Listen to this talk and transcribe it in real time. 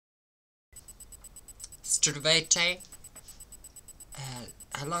Zdravete.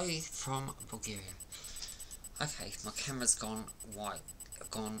 Hello from Bulgaria. Okay, my camera's gone white,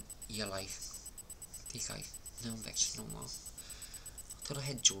 gone yellow. There you go. Now I'm back to normal. I thought I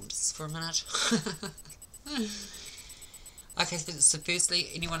had jaundice for a minute. Okay, so firstly,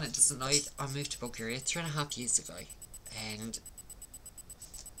 anyone that doesn't know, I moved to Bulgaria 3.5 years ago, and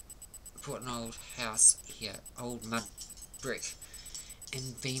bought an old house here, old mud brick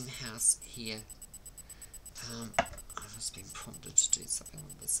and beam house here. I was being prompted to do something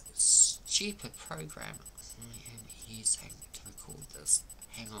with this stupid program I am using to record this.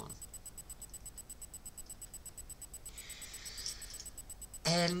 Hang on.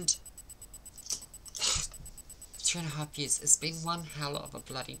 And 3.5 years, it's been one hell of a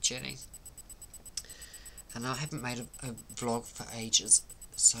bloody journey. And I haven't made a vlog for ages,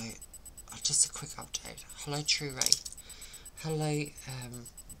 so just a quick update. Hello True Ray. Hello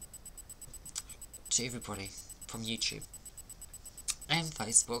to everybody from YouTube and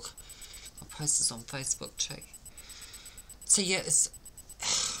Facebook. I post this on Facebook too. So yeah, it's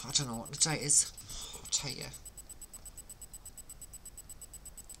I don't know what the date is. I'll tell you.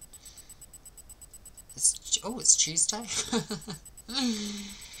 It's Tuesday.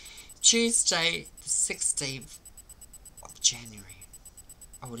 Tuesday, the 16th of January.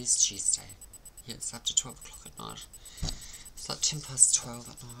 Oh, it is Tuesday. Yeah, it's after 12 o'clock at night. It's like 10 past 12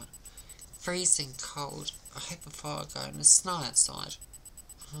 at night. Freezing cold. I have a fire going. There's snow outside.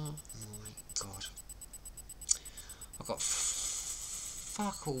 Oh my god. I've got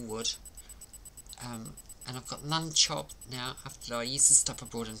fuck all wood. And I've got none chopped now after I used the stuff I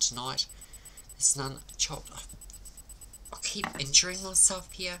brought in tonight. There's none chopped. I keep injuring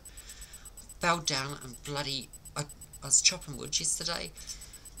myself here. I fell down and bloody... I was chopping wood yesterday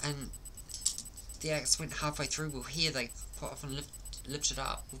and the axe went halfway through. Well, here they quite often lift it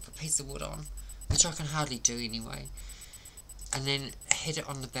up with a piece of wood on, which I can hardly do anyway, and then hit it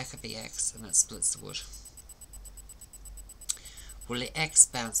on the back of the axe and it splits the wood. Well, the axe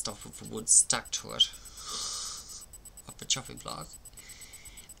bounced off with the wood stuck to it, off the chopping block,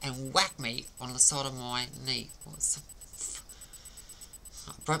 and whacked me on the side of my knee.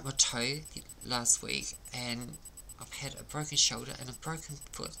 I broke my toe last week, and I've had a broken shoulder and a broken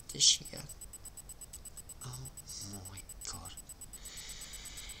foot this year. Oh my god.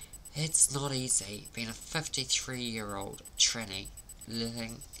 It's not easy being a 53-year-old tranny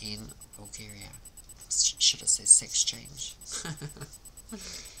living in Bulgaria. Should have said sex change.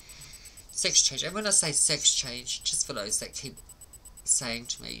 Sex change. And when I say sex change, just for those that keep saying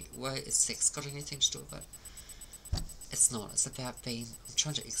to me, well, is sex got anything to do with it? It's not. It's about being... I'm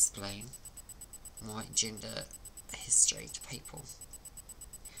trying to explain my gender history to people.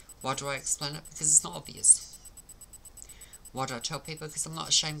 Why do I explain it? Because it's not obvious. Why do I tell people? Because I'm not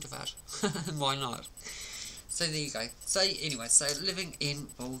ashamed of it. Why not? So there you go. So anyway, so living in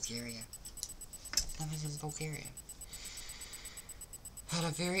Bulgaria. Living in Bulgaria. Had a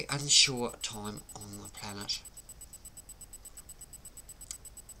very unsure time on the planet.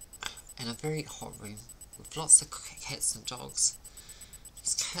 In a very hot room with lots of cats and dogs.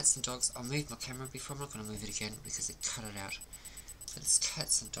 These cats and dogs, I moved my camera before, I'm not going to move it again because it cut it out. But there's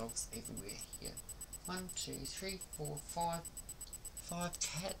cats and dogs everywhere here. 1, 2, 3, 4, 5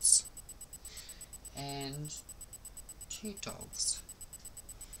 cats and 2 dogs.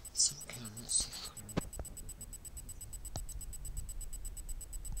 So hang on, let's see.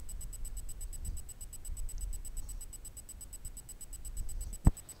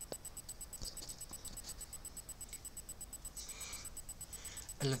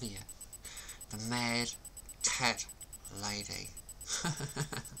 Olivia, the mad cat lady.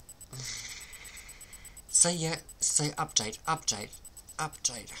 So yeah, so update.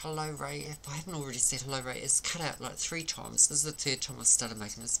 Hello Ray. If I haven't already said hello Ray, it's cut out like 3 times. This is the 3rd time I've started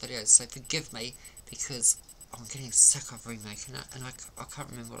making this video, so forgive me because I'm getting sick of remaking it and I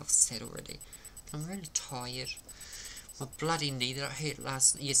can't remember what I've said already. But I'm really tired. My bloody knee that I hurt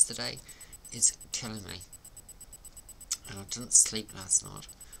yesterday is killing me. And I didn't sleep last night.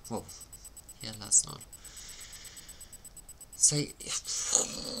 Well, yeah, last night. So,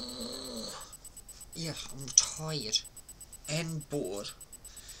 yeah, I'm tired and bored.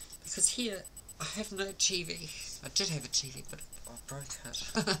 Because here, I have no TV. I did have a TV, but I broke it.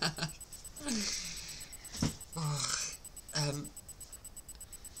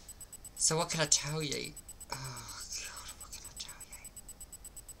 So what can I tell you? Oh, God, what can I tell you?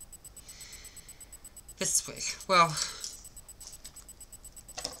 This week, well,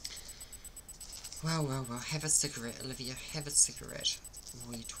 have a cigarette, Olivia, have a cigarette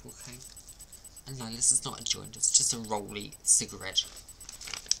while you're talking. And no, this is not a joint, it's just a rolly cigarette.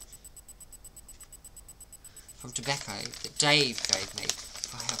 from tobacco that Dave gave me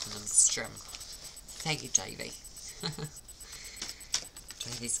for helping them strim. Thank you, Davey.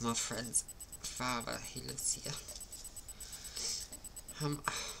 Davey's my friend's father. He lives here. I've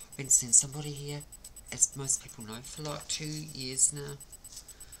been seeing somebody here, as most people know, for like 2 years now.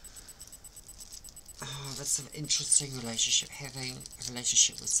 Oh, that's an interesting relationship, having a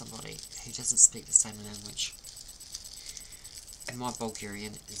relationship with somebody who doesn't speak the same language. And my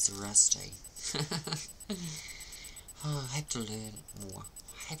Bulgarian is rusty. Oh, I have to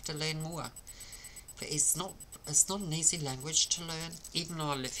learn more. But it's not an easy language to learn. Even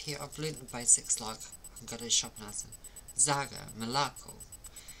though I live here, I've learned the basics, like I can go to the shop and ask them, Zaga, Malako,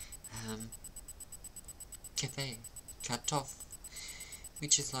 cafe, kartoff,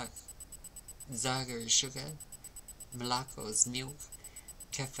 which is like, Zaga is sugar, Malako is milk,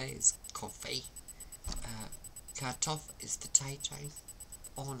 cafe is coffee, kartoff is potato,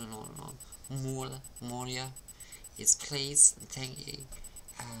 on and on and on. Moria is please and thank you.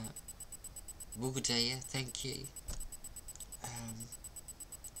 Bugadaya, thank you.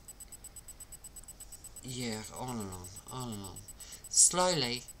 Yeah, on and on.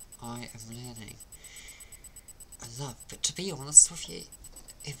 Slowly, I am learning enough, but to be honest with you,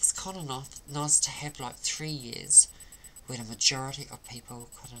 it was kind of nice to have like 3 years where the majority of people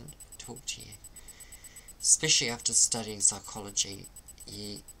couldn't talk to you. Especially after studying psychology,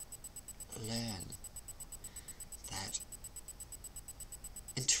 you learn that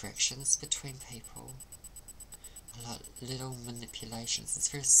interactions between people are like little manipulations. It's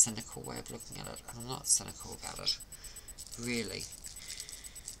a very cynical way of looking at it, and I'm not cynical about it, really.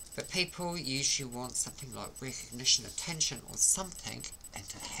 But people usually want something like recognition, attention, or something, and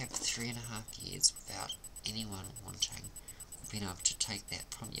to have 3.5 years without anyone wanting or being able to take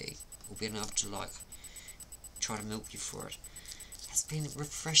that from you, or being able to like try to milk you for it, has been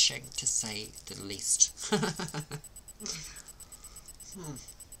refreshing to say the least.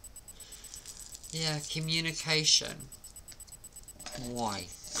 Yeah, communication. Why?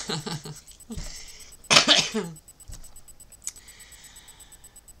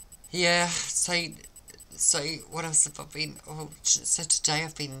 Yeah, so what else have I been, so today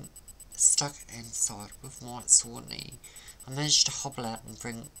I've been stuck inside with my sore knee. I managed to hobble out and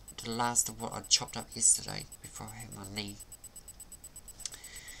bring the last of what I chopped up yesterday before I hurt my knee.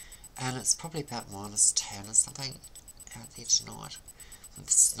 And it's probably about -10 or something out there tonight with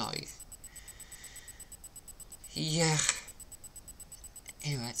snow. Yeah.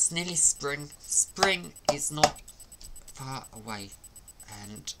 Anyway, it's nearly spring. Spring is not far away,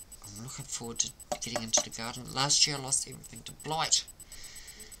 and I'm looking forward to getting into the garden. Last year I lost everything to blight,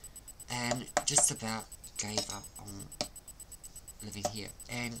 and just about gave up on living here,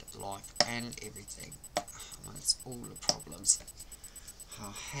 and life, and everything. Amongst all the problems.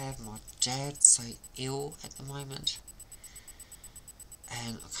 I have my dad so ill at the moment,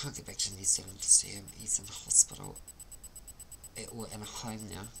 and I can't get back to New Zealand to see him. He's in the hospital, or in a home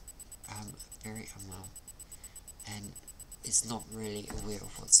now, very unwell, and is not really aware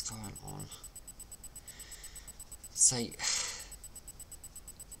of what's going on. So,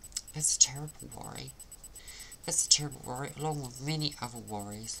 that's a terrible worry. That's a terrible worry, along with many other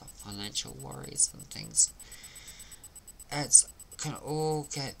worries, like financial worries and things. It can all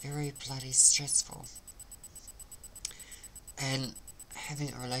get very bloody stressful. And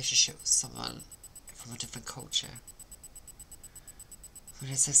having a relationship with someone from a different culture, when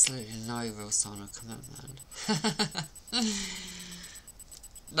there's absolutely no real sign of commitment.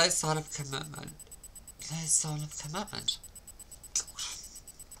 No sign of commitment.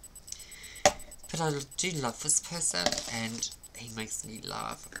 But I do love this person, and he makes me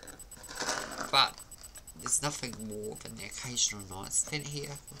laugh. But there's nothing more than the occasional night spent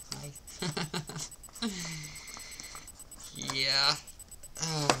here with me. Yeah.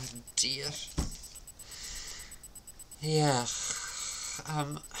 Oh dear. Yeah.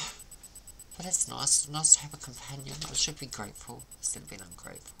 But it's nice to have a companion. I should be grateful instead of being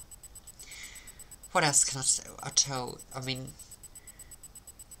ungrateful. What else can I tell? I mean,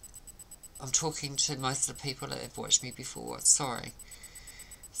 I'm talking to most of the people that have watched me before. Sorry.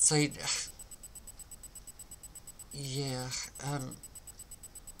 So, yeah.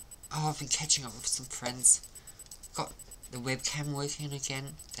 I've been catching up with some friends. Got the webcam working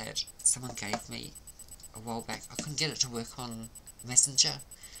again that someone gave me a while back. I couldn't get it to work on Messenger,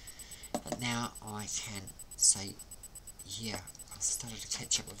 but now I can. So, yeah, I've started to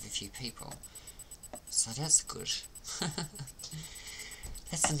catch up with a few people. So that's good.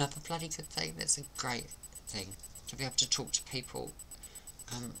 That's another bloody good thing. That's a great thing, to be able to talk to people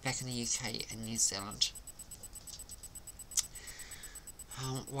back in the UK and New Zealand.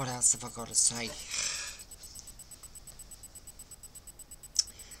 What else have I got to say?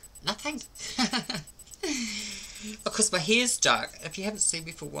 Nothing. Because my hair's dark. If you haven't seen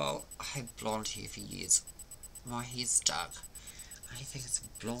me for a while, I had blonde hair for years. My hair's dark. I think it's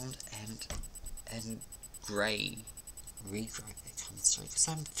blonde and grey regrowth that comes through. Because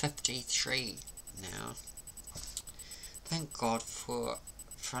I'm 53 now. Thank God for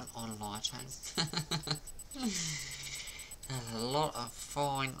front-on lighting. There's a lot of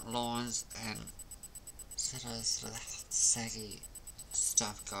fine lines and sort of saggy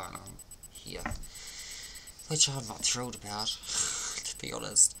stuff going on here, which I'm not thrilled about, to be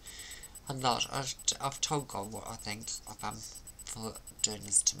honest. I'm not. I've told God what I think of him for doing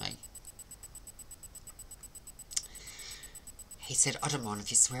this to me. He said, I don't mind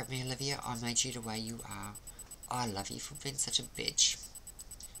if you swear at me, Olivia. I made you the way you are. I love you for being such a bitch.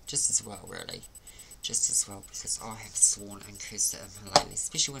 Just as well, really. Just as well, because I have sworn and cursed at him lately,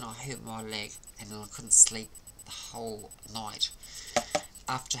 especially when I hurt my leg and I couldn't sleep the whole night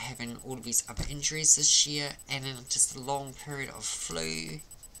after having all of these other injuries this year and in just a long period of flu.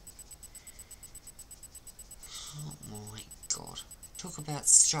 Oh my God. Talk about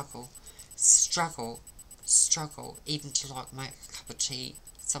struggle, even to like make a cup of tea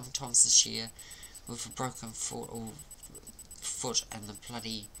sometimes this year with a broken foot and the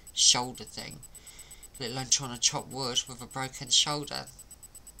bloody shoulder thing, let alone trying to chop wood with a broken shoulder.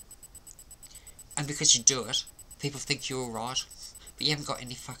 And because you do it, people think you're alright, but you haven't got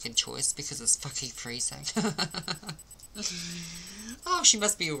any fucking choice because it's fucking freezing. Oh, she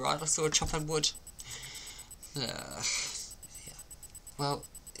must be alright, I saw her chopping wood. Yeah. Well,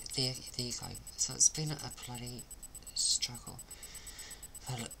 there you go. So it's been a bloody struggle.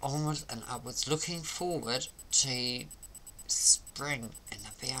 But onwards and upwards, looking forward to spring and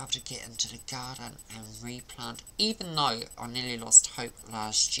I'll be able to get into the garden and replant, even though I nearly lost hope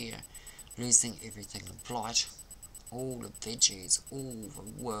last year, losing everything, the blight, all the veggies, all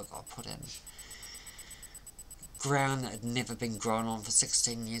the work I put in. Ground that had never been grown on for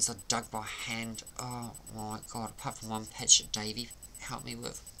 16 years, I dug by hand. Oh my God, apart from one patch that Davey helped me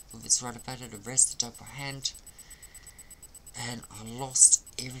with its rutabaga, the rest I dug by hand. And I lost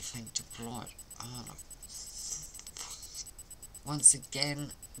everything to blight. Oh, once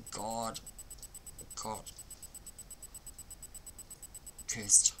again, God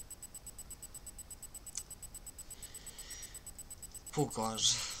cursed. Poor God.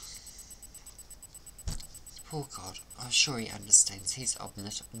 Poor God. I'm sure he understands. He's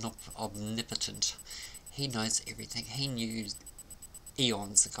omnipotent. He knows everything. He knew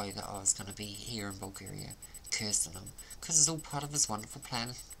eons ago that I was going to be here in Bulgaria, cursing him, because it's all part of his wonderful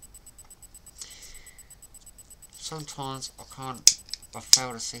plan. Sometimes I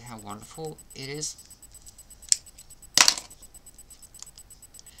fail to see how wonderful it is. But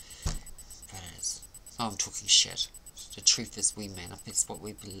it is. No, I'm talking shit. The truth is we manifest what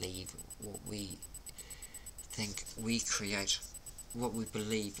we believe, what we think we create, what we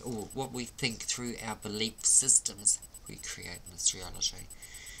believe, or what we think through our belief systems we create in this reality.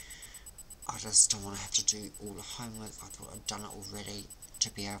 I just don't want to have to do all the homework. I thought I'd done it already to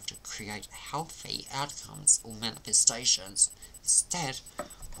be able to create healthy outcomes or manifestations. Instead,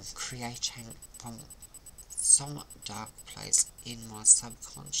 I'm creating from some dark place in my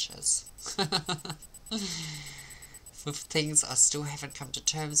subconscious with things I still haven't come to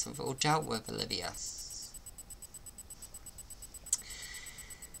terms with or dealt with, Olivia.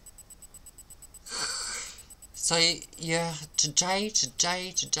 So yeah, today,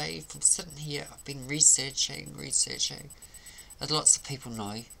 from sitting here, I've been researching. As lots of people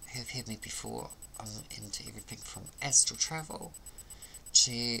know who have heard me before, I'm into everything from astral travel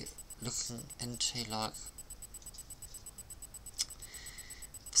to looking into like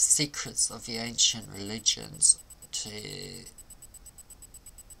the secrets of the ancient religions to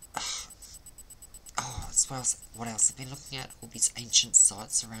as well as what else I've been looking at, all these ancient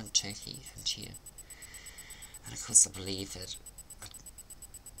sites around Turkey and here. And of course I believe that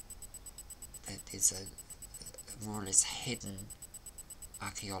there's a more or less hidden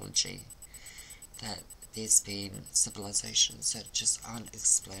archaeology, that there's been civilizations that just aren't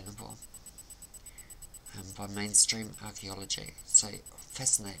explainable by mainstream archaeology. So I'm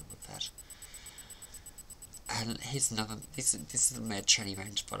fascinated with that. And here's another, this is a mad Tranny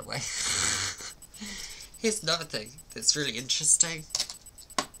Rant, by the way. Here's another thing that's really interesting.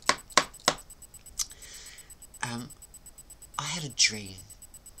 I had a dream.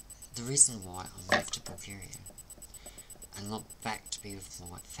 The reason why I moved to Bulgaria and not back to be with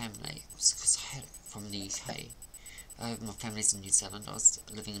my family was because I had it from the UK. My family's in New Zealand. I was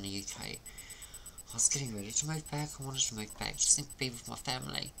living in the UK. I was getting ready to move back. I wanted to move back just to be with my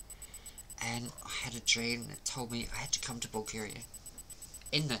family. And I had a dream that told me I had to come to Bulgaria.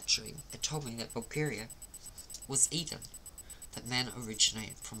 in that dream, it told me that Bulgaria was Eden, that man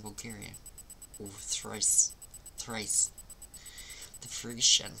originated from Bulgaria, or Thrace, the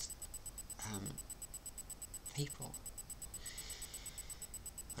Frisian people.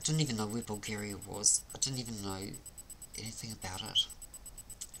 I didn't even know where Bulgaria was. I didn't even know anything about it.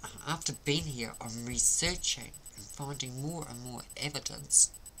 After being here, I'm researching and finding more and more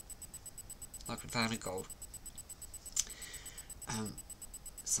evidence, like Vanna Gold,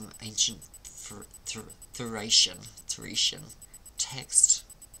 some ancient Thracian text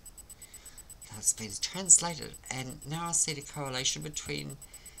that's been translated, and now I see the correlation between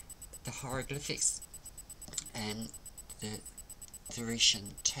the hieroglyphics and the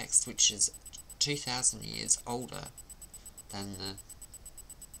Thracian text, which is 2,000 years older than the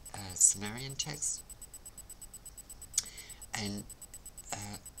Sumerian text, and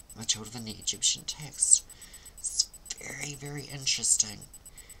much older than the Egyptian text. It's very, very interesting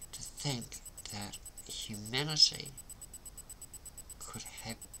to think that humanity could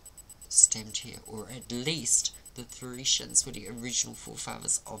have stemmed here, or at least the Thracians were the original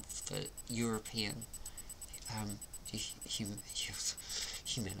forefathers of the European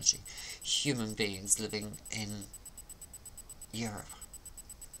humanity, human beings living in Europe,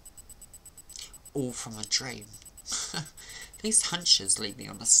 all from a dream. These hunches lead me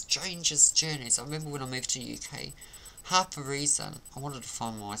on the strangest journeys. I remember when I moved to the UK, half the reason I wanted to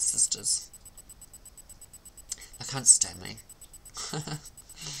find my sisters. They can't stand me.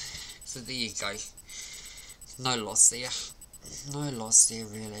 So there you go. No loss there. No loss there,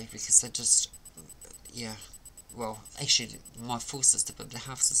 really, because they just, yeah. Well, actually, my full sister, but the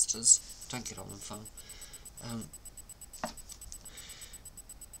half sisters don't get on with them.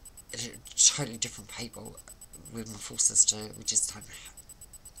 Totally different people. With my full sister, we just don't.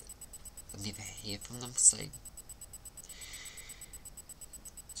 I never hear from them. So,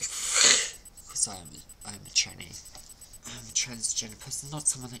 because I am a tranny. I'm a transgender person, not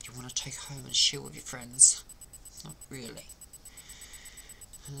someone that you want to take home and share with your friends. Not really.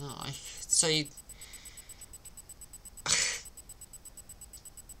 No. So,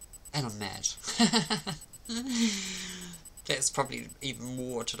 and I'm mad. That's probably even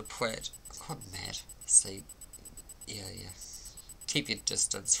more to the point. I'm quite mad. So, yeah. Keep your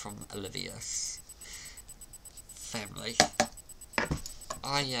distance from Olivia's family. What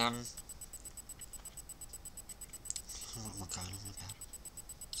am I going on about?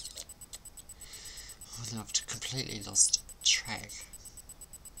 Oh, no, I've completely lost track.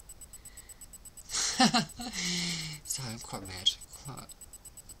 So I'm quite mad.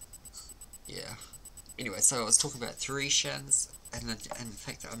 Yeah. Anyway, so I was talking about Thracians and the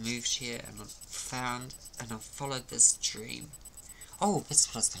fact that I moved here and I found and I followed this dream. Oh, that's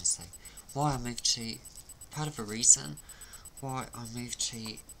what I was going to say. Why I moved to, part of the reason why I moved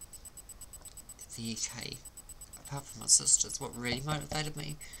to the UK, apart from my sisters, what really motivated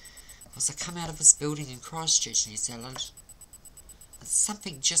me was I come out of this building in Christchurch, New Zealand, and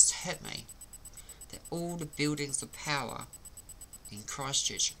something just hit me. That all the buildings of power in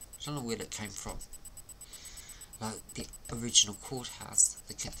Christchurch, I don't know where that came from, like the original courthouse,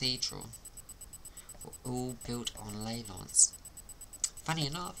 the cathedral, were all built on ley lines. Funny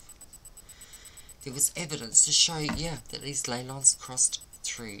enough, there was evidence to show, that these ley lines crossed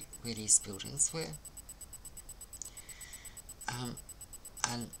through where these buildings were.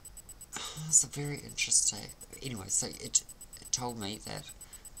 And it was very interesting. Anyway, so it told me that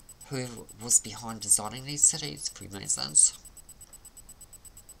whoever was behind designing these cities, Freemasons,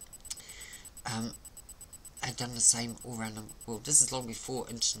 had done the same all around the world. This is long before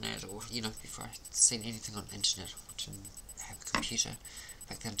internet, or before I'd seen anything on internet. I didn't have a computer.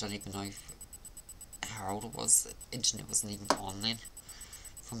 Back then I don't even know how old it was. The internet wasn't even on then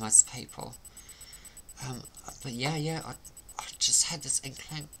for most people. But I just had this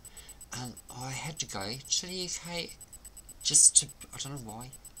inkling, and I had to go to the UK just to, I don't know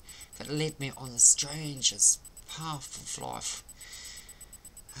why, that led me on the strangest path of life.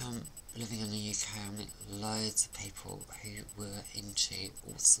 Living in the UK, I met loads of people who were into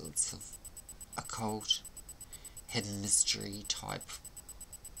all sorts of occult, hidden mystery type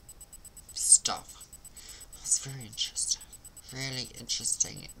stuff. It was very interesting. Really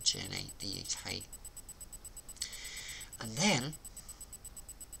interesting journey, the UK. And then,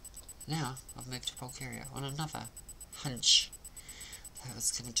 now I've moved to Bulgaria on another hunch that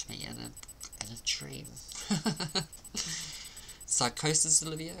was given to me in a dream. Psychosis,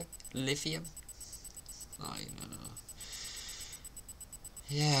 lithium. Oh,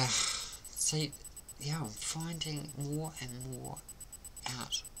 yeah. So, I'm finding more and more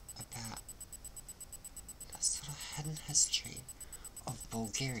out about that sort of hidden history of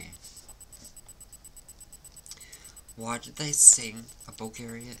Bulgaria. Why did they send a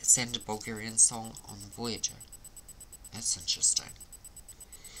Bulgarian song on Voyager? That's interesting.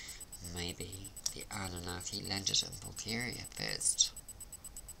 Maybe the Anunnaki landed in Bulgaria first.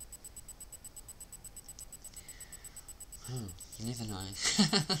 You never know.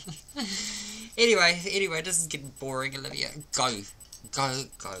 Anyway, this is getting boring, Olivia. Go and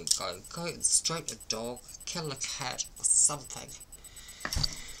stroke a dog, kill a cat, or something.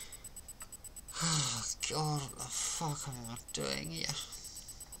 Oh, God, what the fuck am I doing here?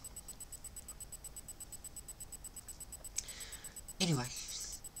 Anyway.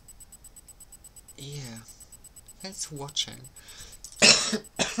 Yeah. Thanks for watching.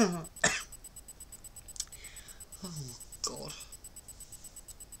 Oh, God.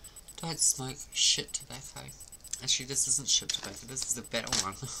 Don't smoke shit tobacco. Actually, this isn't shit tobacco. This is a better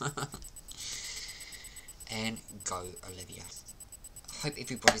one. And go, Olivia. Hope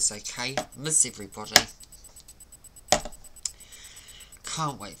everybody's okay. Miss everybody.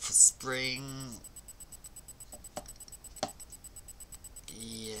 Can't wait for spring.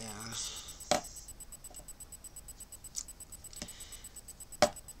 Yeah.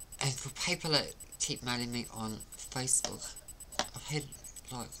 And for people that keep mailing me on Facebook, I've had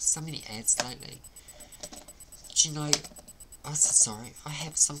like so many ads lately. Do you know, I'm so sorry, I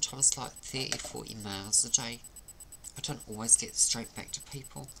have sometimes like 30-40 mails a day. I don't always get straight back to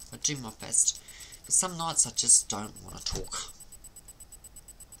people. I do my best. But some nights I just don't want to talk.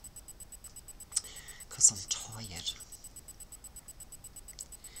 Because I'm tired.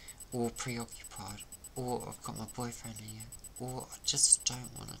 Or preoccupied. Or I've got my boyfriend here. Or I just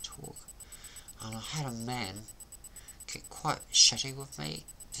don't want to talk. And I had a man get quite shitty with me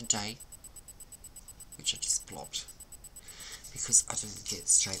today. Which I just blocked. Because I didn't get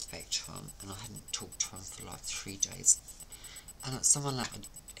straight back to him, and I hadn't talked to him for like 3 days. And it's someone that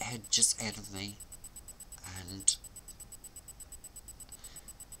had just added me, and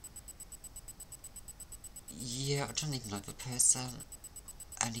yeah, I don't even know the person,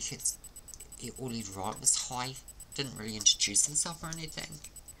 and all he'd write was hi, didn't really introduce himself or anything.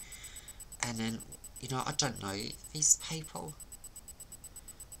 And then, you know, I don't know these people.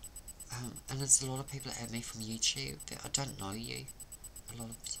 And there's a lot of people that add me from YouTube that I don't know you. A lot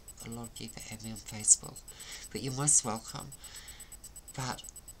of you that add me on Facebook. But you're most welcome. But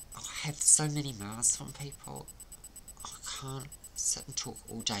I have so many mails from people. I can't sit and talk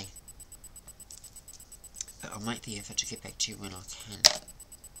all day. But I'll make the effort to get back to you when I can.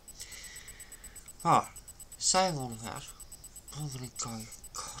 Right. Saying all of that, I'm gonna go.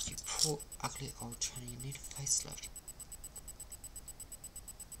 God, you poor ugly old Tranny, you need a facelift.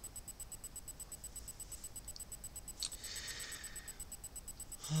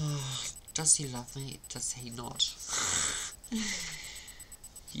 Does he love me? Does he not?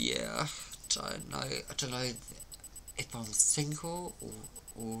 Yeah, don't know. I don't know if I'm single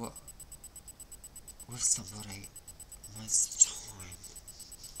or with somebody most of the time.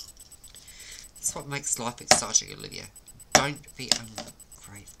 That's what makes life exciting, Olivia. Don't be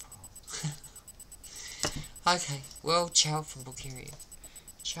ungrateful. Okay, well, ciao from Bulgaria.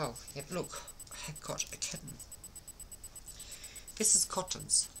 Ciao. Yep, look, I have got a kitten. This is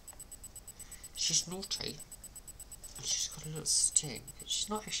Cotton's. She's naughty. And she's got a little sting. But she's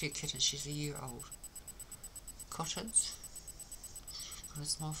not actually a kitten, she's a year old. Cotton's. She's got a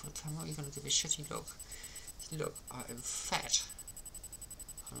smile for the camera. You're going to give a shitty look. Look, I am fat.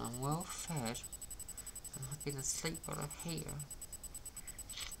 And I'm well fed. And I've been asleep while I'm here.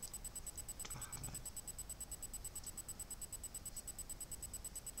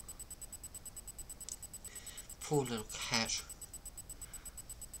 Poor little cat.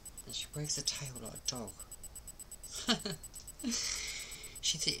 And she wags her tail like a dog.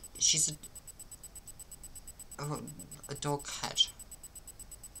 She's a dog cat.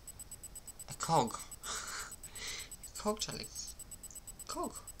 A cog. Cog, darling.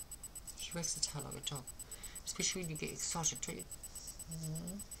 Cog. She wags her tail like a dog. Especially when you get excited, don't you?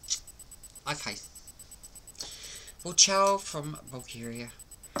 Okay. Well, ciao from Bulgaria.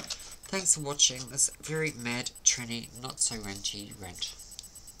 Thanks for watching this very mad, tranny, not so ranty rant.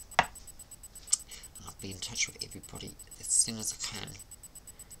 I'll be in touch with everybody as soon as I can.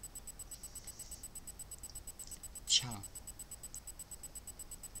 Ciao.